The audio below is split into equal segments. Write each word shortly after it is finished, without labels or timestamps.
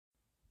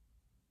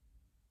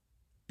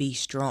Be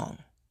strong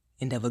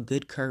and of a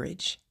good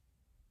courage.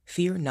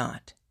 Fear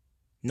not,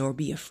 nor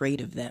be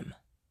afraid of them.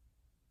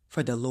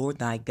 For the Lord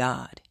thy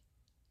God,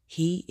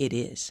 he it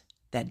is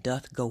that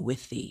doth go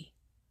with thee.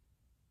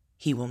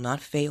 He will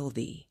not fail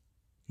thee,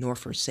 nor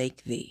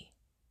forsake thee.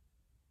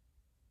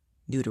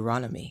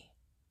 Deuteronomy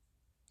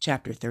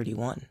chapter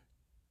 31,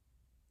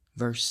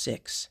 verse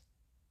 6.